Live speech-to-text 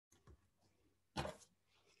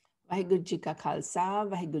ਵਾਹਿਗੁਰੂ ਜੀ ਕਾ ਖਾਲਸਾ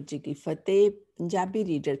ਵਾਹਿਗੁਰੂ ਜੀ ਕੀ ਫਤਿਹ Punjabi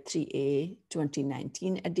reader 3A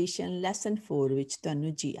 2019 edition lesson 4 ਵਿੱਚ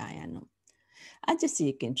ਤੁਹਾਨੂੰ ਜੀ ਆਇਆਂ ਨੂੰ ਅੱਜ ਅਸੀਂ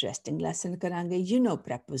ਇੱਕ ਇੰਟਰਸਟਿੰਗ ਲੈਸਨ ਕਰਾਂਗੇ you know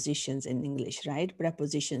prepositions in English right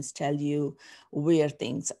prepositions tell you where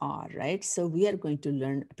things are right so we are going to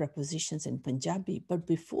learn prepositions in Punjabi but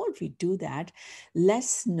before we do that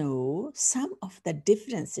let's know some of the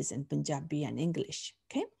differences in Punjabi and English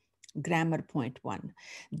okay Grammar point 1.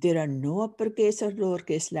 There are no uppercase or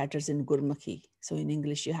lowercase letters in Gurmukhi. So in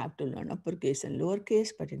English, you have to learn uppercase and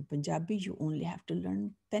lowercase, but in Punjabi, you only have to learn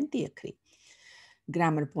 35 akhri.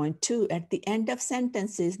 Grammar point 2. At the end of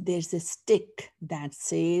sentences, there's a stick that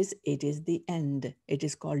says it is the end. It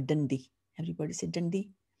is called dandi. Everybody say dandi?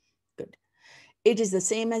 Good. It is the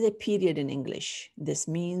same as a period in English. This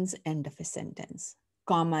means end of a sentence.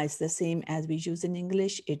 Comma is the same as we use in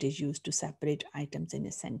English. It is used to separate items in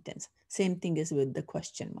a sentence. Same thing is with the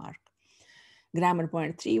question mark. Grammar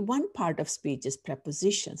point 3, one part of speech is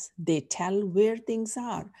prepositions. They tell where things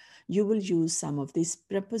are. You will use some of these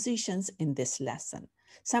prepositions in this lesson.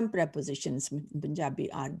 Some prepositions in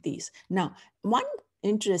Punjabi are these. Now, one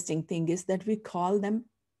interesting thing is that we call them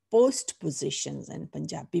postpositions in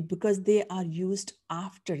Punjabi because they are used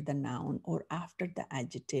after the noun or after the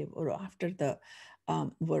adjective or after the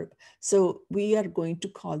verb. So we are going to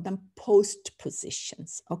call them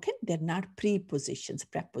postpositions, okay? They're not prepositions,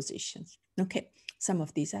 prepositions, okay? Some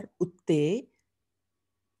of these are utte,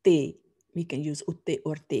 te. We can use utte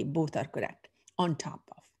or te, both are correct. On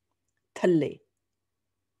top of, thalle,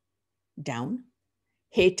 down,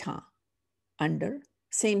 heta, under,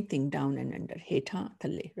 same thing, down and under, heta,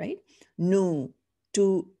 thalle, right? Nu, to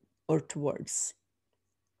or towards.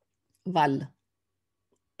 Val,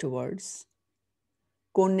 towards.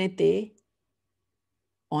 Kone te,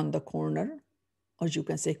 on the corner, or you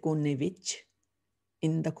can say kone vich,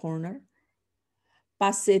 in the corner.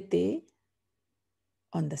 Passe te,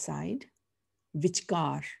 on the side.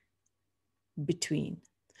 Vichkar, between.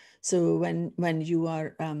 So when you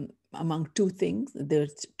are among two things,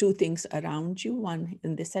 there's two things around you. One,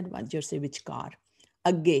 and they said one, you say vichkar.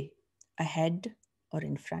 Agge, ahead or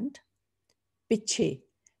in front. Piche,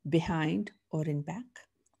 behind or in back.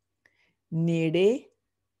 Nede,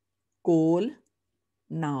 kol,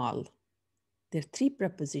 naal. There are three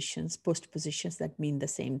prepositions, postpositions that mean the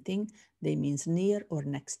same thing. They means near or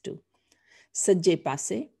next to. Sajje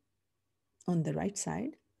passe, on the right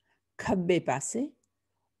side. Khabbe passe,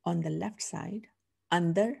 on the left side.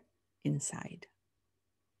 Andar, inside.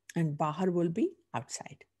 And bahar will be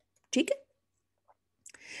outside. Okay?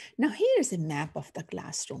 Now here is a map of the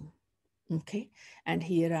classroom. Okay? And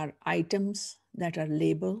here are items that are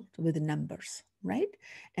labeled with numbers, right?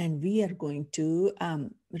 And we are going to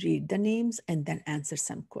read the names and then answer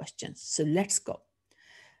some questions. So let's go.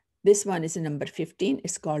 This one is number 15.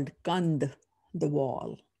 It's called Kand, the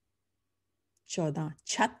wall. 14,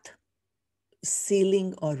 Chat,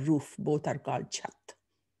 ceiling or roof. Both are called Chat.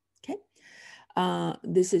 Okay.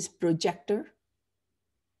 This is projector.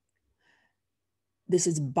 This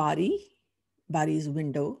is bari. Bari is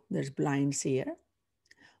window. There's blinds here.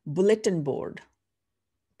 Bulletin board.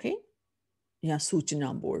 Okay. या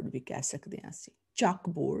सूचना board भी कह सकते हैं ਅਸੀਂ chalk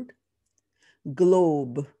board,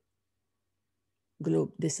 globe,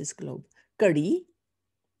 this is globe, ਘੜੀ,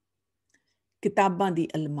 ਕਿਤਾਬਾਂ ਦੀ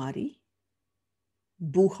ਅਲਮਾਰੀ,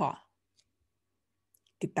 ਬੂਹਾ,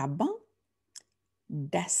 ਕਿਤਾਬਾਂ,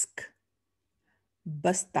 desk,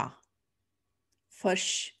 ਬਸਤਾ,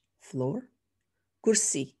 ਫਰਸ਼, floor,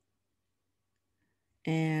 ਕੁਰਸੀ,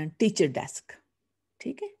 and teacher desk.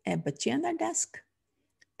 ਠੀਕ ਹੈ, ਇਹ ਬੱਚਿਆਂ ਦਾ desk,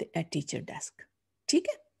 a teacher desk. ठीक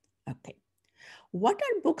है? Okay. What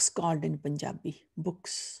are books called in Punjabi?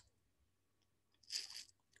 Books.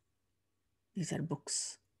 These are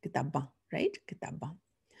books. Kitabah, right? Kitabah.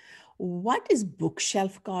 What is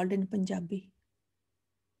bookshelf called in Punjabi?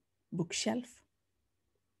 Bookshelf.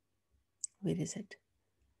 Where is it?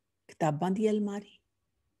 Kitabah di almari,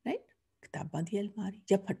 right? Kitabah di almari.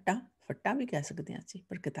 Ja fatta bhi keh sakde hain assi,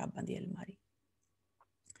 par kitabah di almari.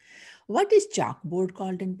 What is chalkboard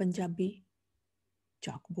called in Punjabi?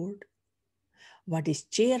 Chalkboard. What is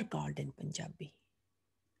chair called in Punjabi?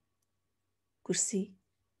 Kursi.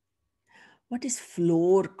 What is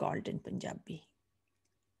floor called in Punjabi?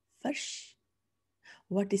 Farsh.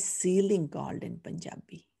 What is ceiling called in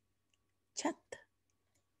Punjabi? Chat.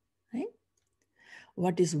 Right?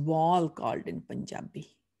 What is wall called in Punjabi?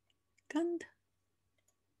 Kand.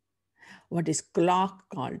 What is clock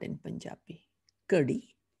called in Punjabi? Kadi.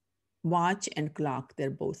 Watch and clock, they're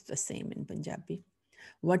both the same in Punjabi.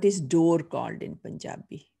 What is door called in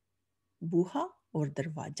Punjabi? Buha or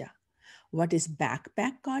darwaja. What is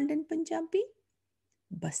backpack called in Punjabi?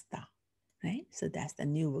 basta, right? So that's the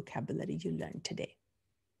new vocabulary you learned today.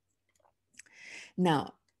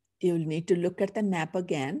 Now, you'll need to look at the map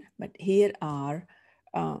again, but here are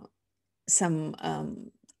some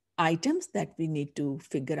items that we need to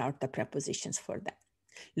figure out the prepositions for that.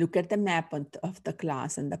 Look at the map of the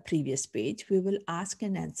class on the previous page. We will ask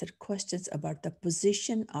and answer questions about the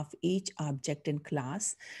position of each object in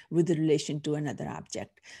class with relation to another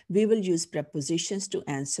object. We will use prepositions to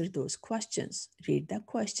answer those questions. Read the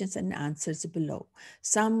questions and answers below.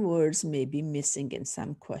 Some words may be missing in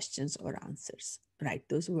some questions or answers. Write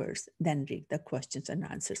those words, then read the questions and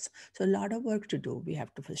answers. So a lot of work to do. We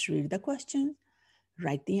have to first read the question,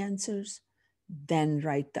 write the answers, then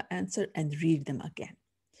write the answer and read them again.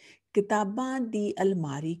 किताबां दी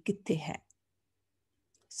अलमारी कित्थे है?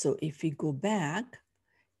 So if we go back,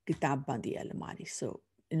 किताबां दी अलमारी. So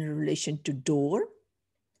in relation to door,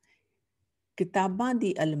 किताबां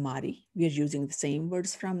दी अलमारी, we are using the same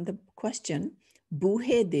words from the question.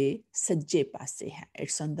 बूहे दे सज्जे पासे है.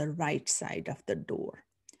 It's on the right side of the door.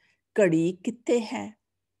 कड़ी कित्थे है?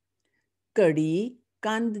 कड़ी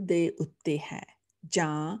कंध दे उत्ते है.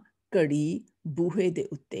 जां कड़ी बूहे दे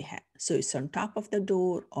उत्ते है. So it's on top of the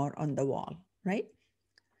door or on the wall, right?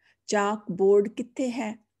 Chalk board कित्थे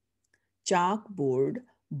है? ਚਾਕ ਬੋਰਡ,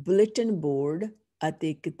 ਬੁਲੇਟਿਨ ਬੋਰਡ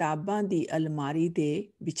ਅਤੇ ਕਿਤਾਬਾਂ ਦੀ ਅਲਮਾਰੀ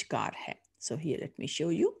ਦੇ ਵਿਚਕਾਰ ਹੈ. So here let me show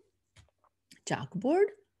you. Chalk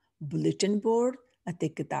board, bulletin board ਅਤੇ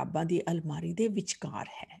ਕਿਤਾਬਾਂ ਦੀ ਅਲਮਾਰੀ ਦੇ ਵਿਚਕਾਰ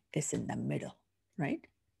ਹੈ. It's in the middle, right?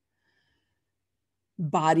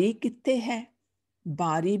 ਬਾਰੀ ਕਿੱਥੇ ਹੈ?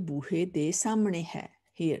 ਬਾਰੀ ਬੂਹੇ ਦੇ ਸਾਹਮਣੇ ਹੈ.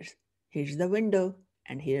 Here's the window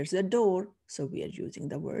and here's the door. So we are using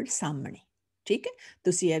the word ਸਾਹਮਣੇ. ਠੀਕ ਹੈ?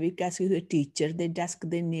 ਤੁਸੀਂ ਇਹ ਵੀ ਕਹਿ ਸਕਦੇ ਹੋ ਟੀਚਰ ਦੇ ਡੈਸਕ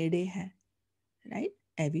ਦੇ ਨੇੜੇ ਹੈ, ਰਾਈਟ?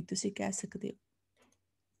 ਇਹ ਵੀ ਤੁਸੀਂ ਕਹਿ ਸਕਦੇ ਹੋ.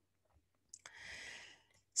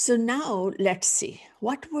 So now let's see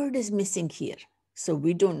what word is missing here. So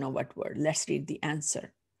we don't know what word. Let's read the answer.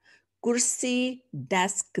 ਕੁਰਸੀ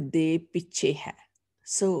ਡੈਸਕ ਦੇ ਪਿੱਛੇ ਹੈ.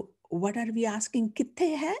 So what are we asking?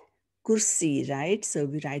 ਕਿੱਥੇ ਹੈ? ਕੁਰਸੀ, right? So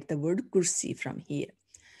we write the word kursi from here.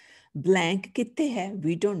 Blank ਕਿੱਥੇ ਹੈ?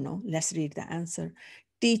 We don't know. Let's read the answer.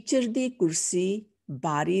 Teacher ਦੀ ਕੁਰਸੀ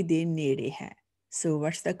ਬਾਰੀ ਦੇ ਨੇੜੇ ਹੈ. So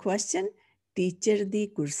what's the question? Teacher ਦੀ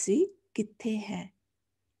ਕੁਰਸੀ ਕਿੱਥੇ ਹੈ?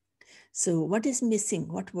 So what is missing?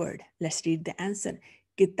 What word? Let's read the answer.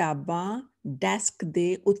 ਕਿਤਾਬਾਂ ਡੈਸਕ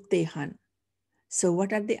ਦੇ ਉੱਤੇ ਹਨ. So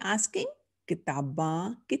what are they asking?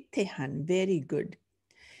 ਕਿਤਾਬਾਂ ਕਿੱਥੇ ਹਨ? Very good.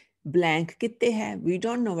 Blank ਕਿੱਥੇ ਹੈ? We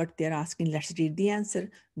don't know what they're asking. Let's read the answer.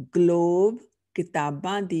 Globe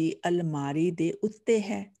ਕਿਤਾਬਾਂ ਦੀ ਅਲਮਾਰੀ ਦੇ ਉੱਤੇ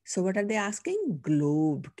ਹੈ. So what are they asking?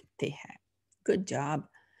 Globe ਕਿੱਥੇ ਹੈ? Good job.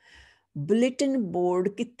 Bulletin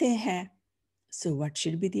board ਕਿੱਥੇ ਹੈ? So what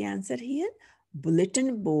should be the answer here?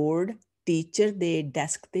 Bulletin board teacher ਦੇ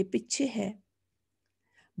desk ਦੇ ਪਿੱਛੇ ਹੈ.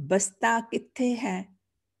 ਬਸਤਾ ਕਿੱਥੇ ਹੈ?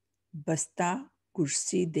 ਬਸਤਾ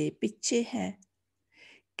ਕੁਰਸੀ ਦੇ ਪਿੱਛੇ ਹੈ.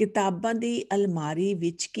 ਕਿਤਾਬਾਂ ਦੀ ਅਲਮਾਰੀ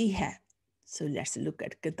ਵਿੱਚ ਕੀ ਹੈ? So let's look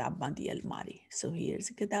at ਕਿਤਾਬਾਂ ਦੀ ਅਲਮਾਰੀ. So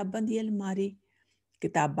here's ਕਿਤਾਬਾਂ ਦੀ ਅਲਮਾਰੀ.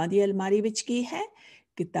 ਕਿਤਾਬਾਂ ਦੀ ਅਲਮਾਰੀ ਵਿੱਚ ਕੀ ਹੈ?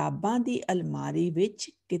 ਕਿਤਾਬਾਂ ਦੀ ਅਲਮਾਰੀ ਵਿੱਚ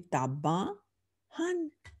ਕਿਤਾਬਾਂ ਹਨ,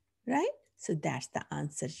 right? So that's the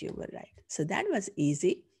answer you were right. So that was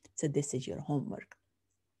easy. So this is your homework.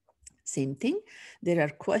 Same thing. There are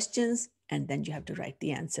questions and then you have to write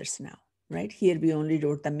the answers now, right? Here we only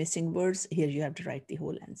wrote the missing words. Here you have to write the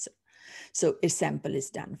whole answer. So a sample is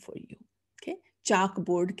done for you. Okay.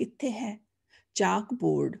 Chalkboard ਕਿੱਥੇ ਹੈ?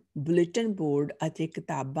 Chalkboard, bulletin board ਅਤੇ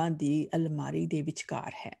ਕਿਤਾਬਾਂ ਦੀ ਅਲਮਾਰੀ ਦੇ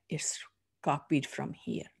ਵਿਚਕਾਰ ਹੈ. It's copied from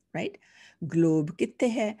here, right? Globe ਕਿੱਥੇ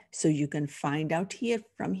ਹੈ? So you can find out here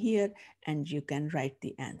from here and you can write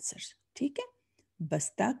the answers. ਠੀਕ ਹੈ?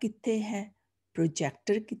 ਬਸਤਾ ਕਿੱਥੇ ਹੈ?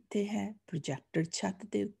 ਪ੍ਰੋਜੈਕਟਰ ਕਿੱਥੇ ਹੈ? ਪ੍ਰੋਜੈਕਟਰ ਛੱਤ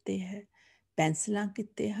ਦੇ ਉੱਤੇ ਹੈ. ਪੈਨਸਲਾਂ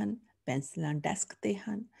ਕਿੱਥੇ ਹਨ? ਪੈਨਸਲਾਂ ਡੈਸਕ ਤੇ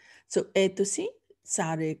ਹਨ. So ਇਹ ਤੁਸੀਂ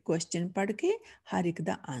ਸਾਰੇ ਕੁਐਸਚਨ ਪੜ੍ਹ ਕੇ ਹਰ ਇੱਕ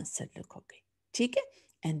ਦਾ ਆਨਸਰ ਲਿਖੋਗੇ. ਠੀਕ ਹੈ?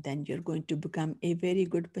 And then you're going to become a very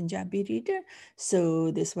good Punjabi reader. So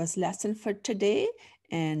this was lesson for today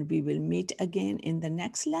and we will meet again in the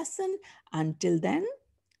next lesson. Until then,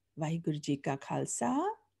 Vaheguru Ji Ka Khalsa,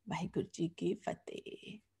 Vaheguru Ji Ki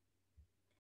Fateh.